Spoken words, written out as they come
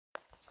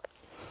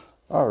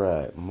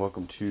Alright,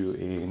 welcome to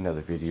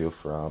another video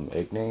from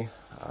Igne.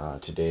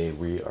 Today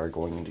we are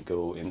going to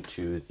go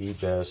into the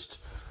best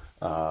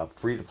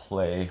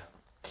free-to-play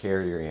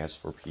carrier ants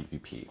for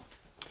PvP.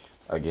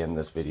 Again,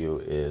 this video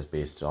is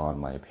based on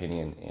my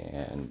opinion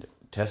and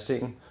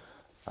testing,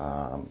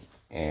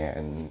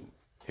 and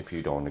if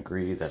you don't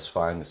agree, that's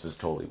fine. This is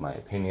totally my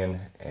opinion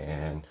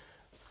and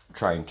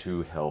trying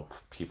to help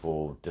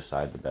people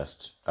decide the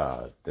best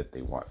that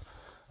they want.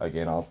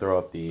 Again, I'll throw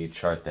up the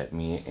chart that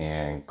me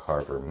and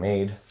Carver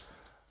made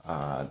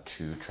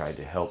to try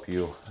to help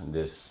you.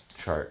 This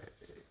chart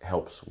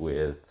helps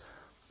with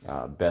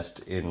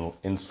best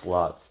in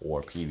slot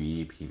for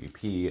PvE,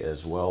 PvP,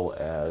 as well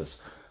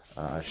as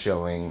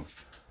showing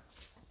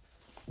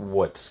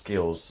what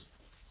skills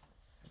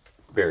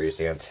various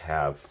ants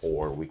have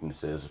for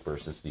weaknesses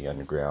versus the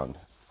underground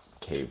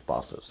cave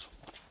bosses.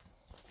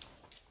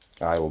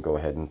 I will go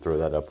ahead and throw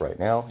that up right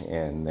now,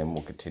 and then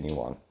we'll continue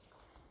on.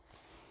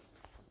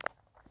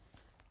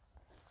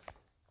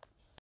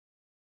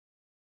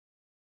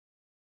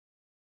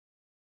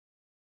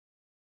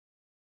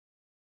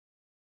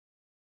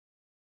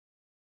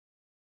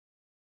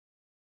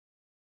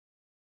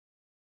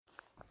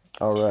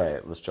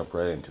 Alright, let's jump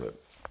right into it.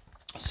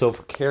 So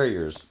for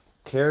carriers,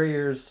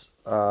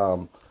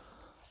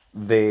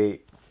 they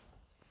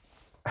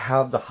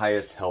have the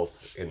highest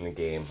health in the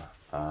game.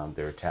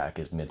 Their attack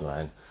is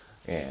midline,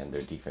 and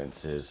their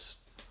defense is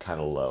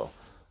kind of low.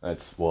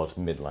 It's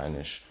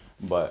midline-ish.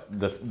 But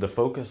the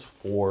focus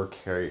for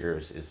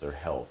carriers is their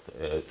health.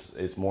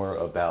 It's more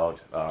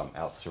about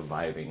out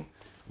surviving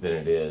than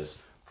it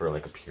is for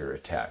like a pure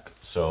attack.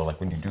 So like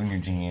when you're doing your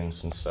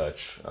genes and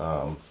such,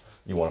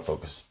 you want to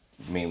focus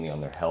mainly on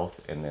their health,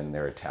 and then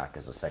their attack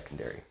as a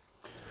secondary.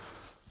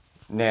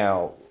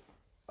 Now,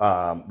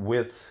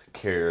 with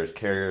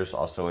carriers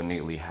also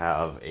innately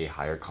have a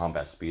higher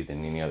combat speed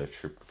than any other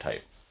troop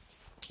type.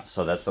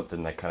 So that's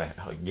something that kind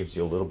of gives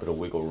you a little bit of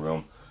wiggle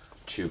room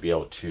to be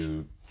able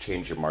to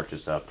change your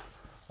marches up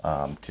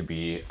to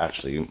be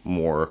actually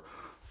more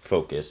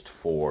focused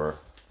for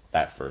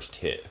that first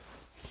hit.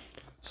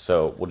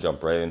 So we'll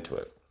jump right into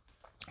it.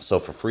 So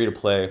for free to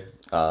play,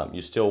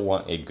 you still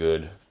want a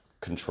good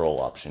control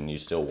option. You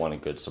still want a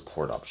good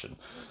support option.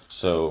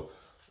 So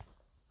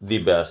the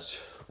best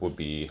would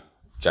be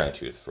Giant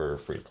Tooth for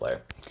free to play.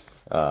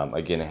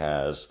 Again, it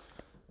has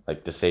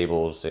like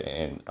disables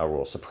and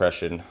roll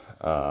suppression,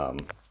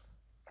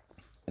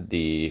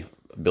 the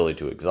ability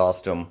to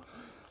exhaust them,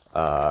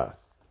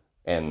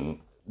 and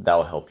that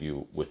will help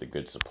you with a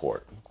good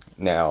support.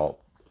 Now,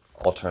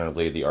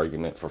 alternatively, the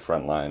argument for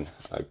frontline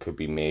could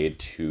be made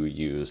to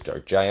use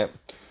Dark Giant.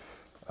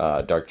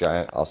 Dark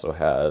Giant also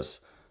has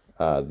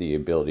the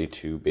ability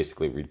to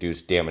basically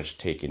reduce damage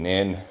taken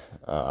in.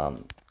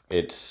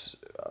 It's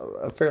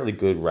a fairly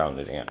good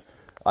rounded ant.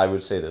 I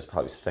would say that's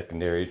probably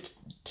secondary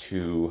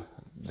to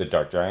the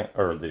Dark Giant,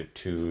 or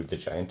to the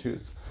Giant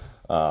Tooth,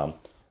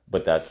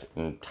 but that's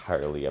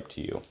entirely up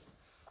to you.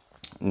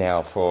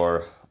 Now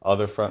for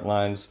other front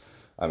lines,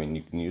 I mean,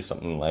 you can use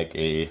something like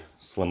a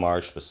Slim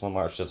Arch, but Slim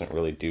Arch doesn't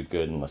really do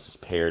good unless it's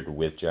paired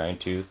with Giant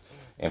Tooth.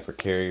 And for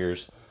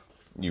carriers,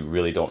 you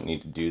really don't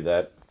need to do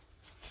that.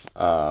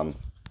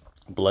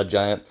 Blood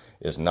Giant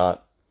is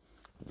not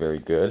very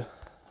good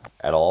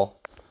at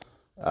all.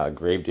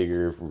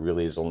 Gravedigger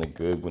really is only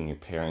good when you're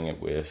pairing it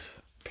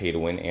with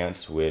pay-to-win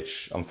ants,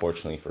 which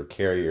unfortunately for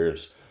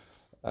carriers,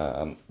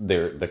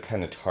 they're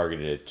kind of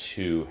targeted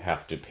to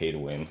have to pay to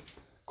win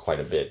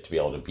quite a bit to be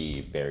able to be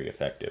very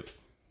effective.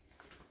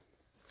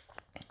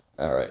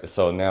 Alright,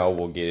 so now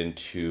we'll get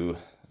into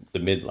the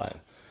midline.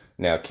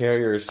 Now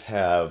carriers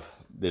have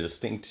the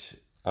distinct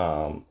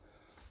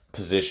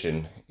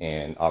position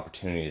and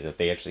opportunity that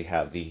they actually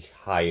have the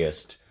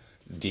highest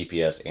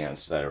DPS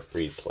ants that are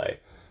free to play.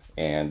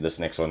 And this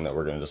next one that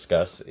we're going to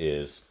discuss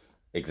is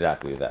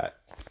exactly that.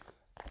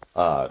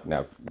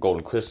 Now,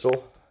 Golden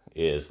Crystal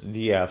is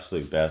the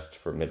absolute best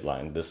for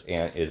midline. This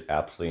ant is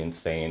absolutely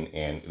insane,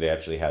 and it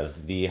actually has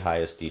the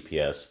highest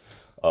DPS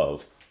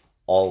of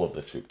all of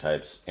the troop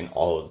types and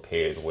all of the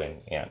pay-to-win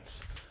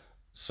ants.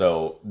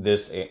 So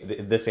this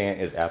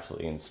ant is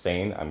absolutely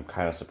insane. I'm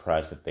kind of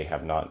surprised that they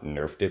have not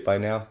nerfed it by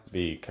now,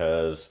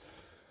 because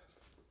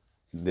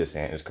this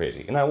ant is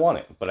crazy. And I want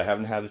it, but I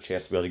haven't had a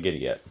chance to be able to get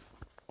it yet.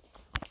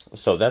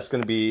 So that's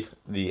going to be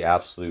the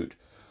absolute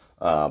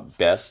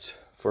best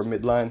for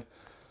midline.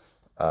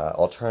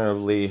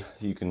 Alternatively,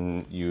 you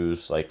can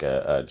use like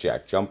a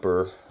Jack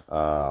Jumper.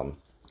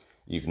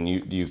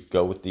 You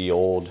go with the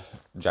old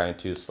Giant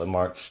Tooth Slim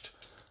Arched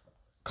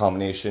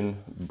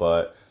combination,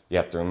 but you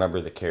have to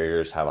remember the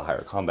carriers have a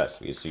higher combat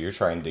speed, so you're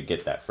trying to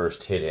get that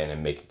first hit in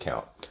and make it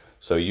count.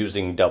 So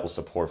using double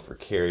support for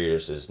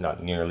carriers is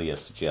not nearly as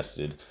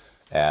suggested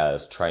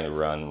as trying to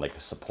run like a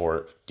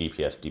support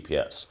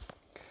DPS.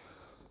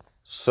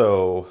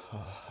 So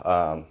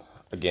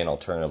again,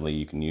 alternatively,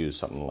 you can use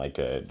something like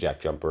a Jack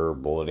Jumper,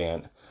 Bullet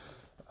Ant.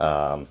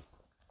 A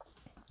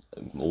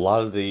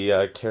lot of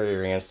the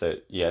carrier ants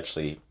that you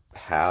actually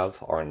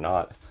have are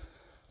not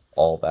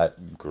all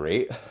that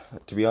great,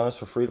 to be honest,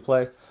 for free to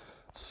play.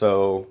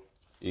 So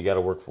you got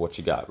to work for what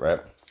you got, right?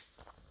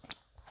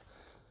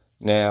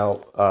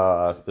 Now,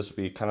 this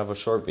will be kind of a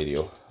short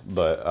video,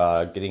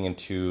 but getting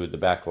into the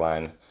back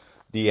line,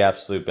 the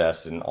absolute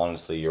best and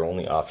honestly your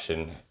only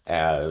option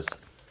as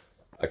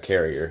a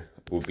carrier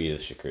would be the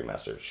Shikari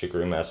Master.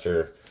 Shikari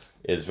Master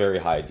is very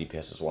high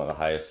DPS, is one of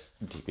the highest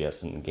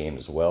DPS in the game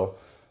as well.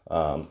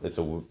 It's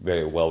a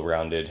very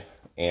well-rounded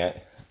ant,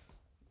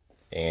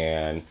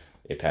 and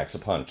it packs a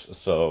punch.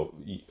 So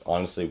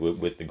honestly,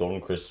 with the Golden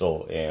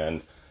Crystal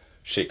and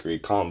Shikari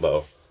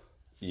combo,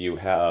 you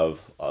have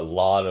a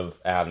lot of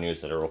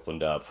avenues that are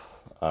opened up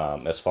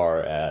as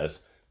far as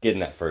getting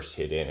that first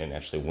hit in and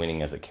actually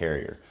winning as a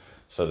carrier.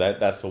 So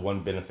that's the one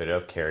benefit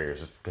of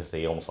carriers, is because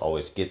they almost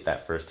always get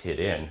that first hit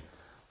in.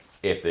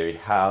 If they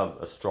have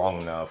a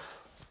strong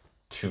enough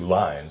 2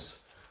 lines,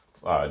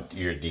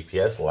 your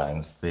DPS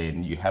lines,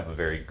 then you have a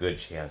very good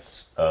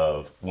chance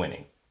of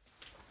winning.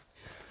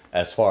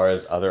 As far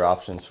as other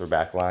options for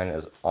backline,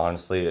 is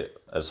honestly,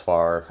 as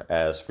far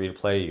as free to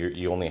play,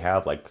 you only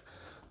have like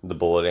the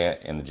Bullet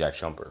Ant and the Jack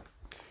Jumper.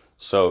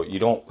 So you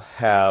don't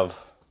have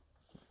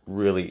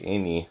really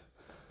any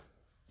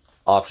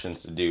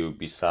options to do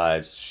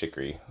besides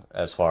Shikari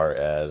as far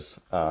as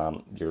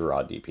your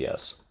raw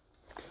DPS.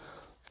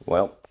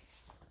 Well,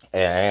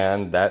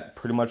 and that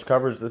pretty much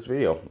covers this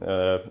video.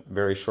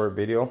 Very short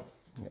video.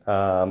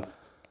 I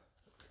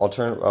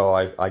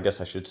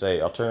guess I should say,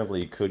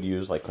 alternatively, you could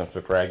use like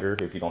Crimson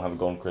Fragger. If you don't have a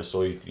Golden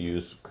Crystal, you could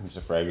use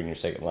Crimson Fragger in your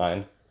second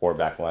line or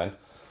back line.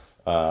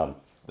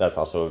 That's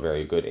also a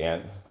very good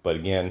ant. But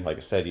again, like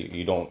I said,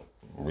 you don't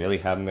really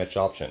have much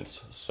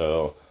options.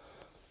 So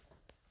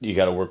you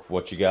got to work for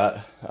what you got.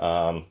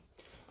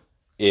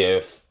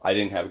 If I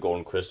didn't have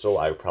Golden Crystal,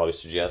 I would probably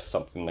suggest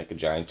something like a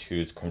Giant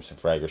Tooth, Crimson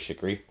Fragger,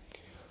 Shikari.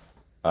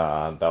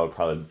 That would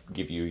probably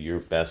give you your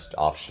best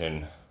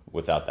option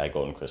without that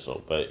Golden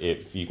Crystal. But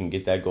if you can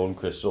get that Golden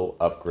Crystal,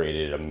 upgrade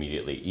it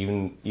immediately.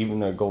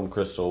 Even a Golden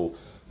Crystal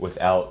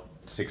without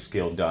 6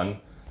 skill done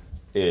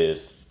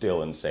is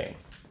still insane.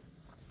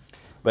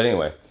 But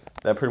anyway,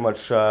 that pretty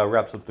much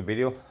wraps up the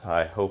video.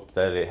 I hope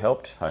that it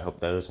helped. I hope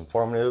that it was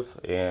informative.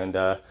 And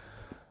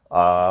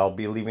I'll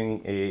be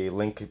leaving a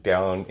link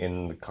down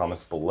in the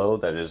comments below.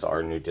 That is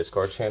our new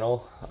Discord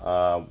channel.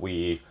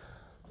 We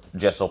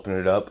just opened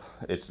it up.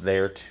 It's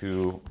there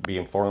to be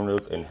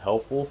informative and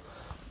helpful.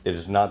 It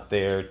is not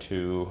there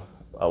to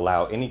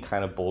allow any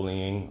kind of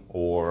bullying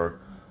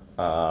or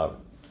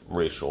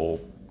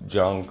racial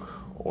junk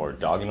or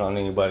dogging on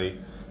anybody.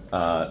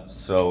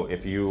 So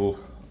if you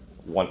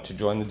want to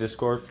join the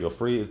Discord, feel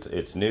free.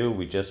 It's new.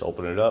 We just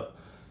opened it up.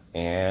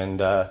 And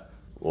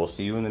we'll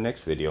see you in the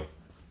next video.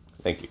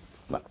 Thank you.